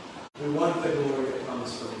more. We want the glory that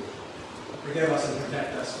comes from you. Forgive us and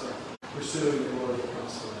protect us for pursuing the glory that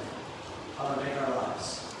comes from you. Father, make our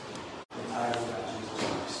lives